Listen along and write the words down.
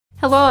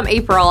Hello, I'm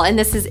April, and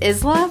this is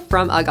Isla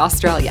from UGG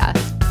Australia.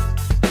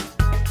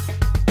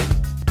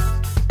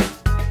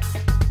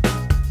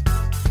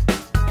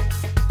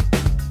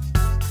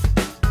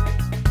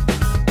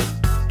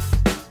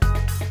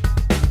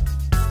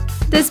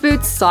 This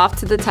boot's soft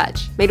to the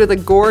touch, made with a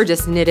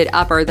gorgeous knitted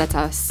upper that's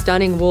a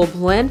stunning wool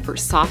blend for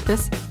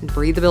softness and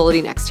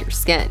breathability next to your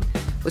skin,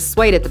 with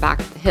suede at the back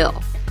of the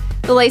heel.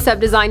 The lace-up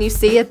design you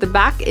see at the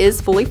back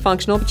is fully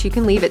functional, but you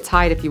can leave it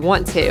tied if you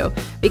want to,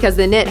 because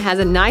the knit has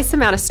a nice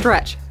amount of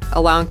stretch,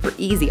 allowing for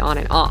easy on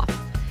and off.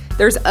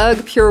 There's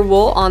UGG pure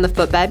wool on the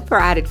footbed for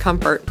added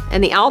comfort,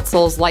 and the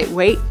outsole's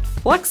lightweight,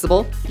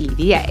 flexible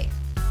EVA.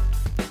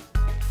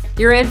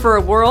 You're in for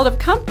a world of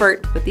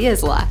comfort with the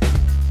Isla.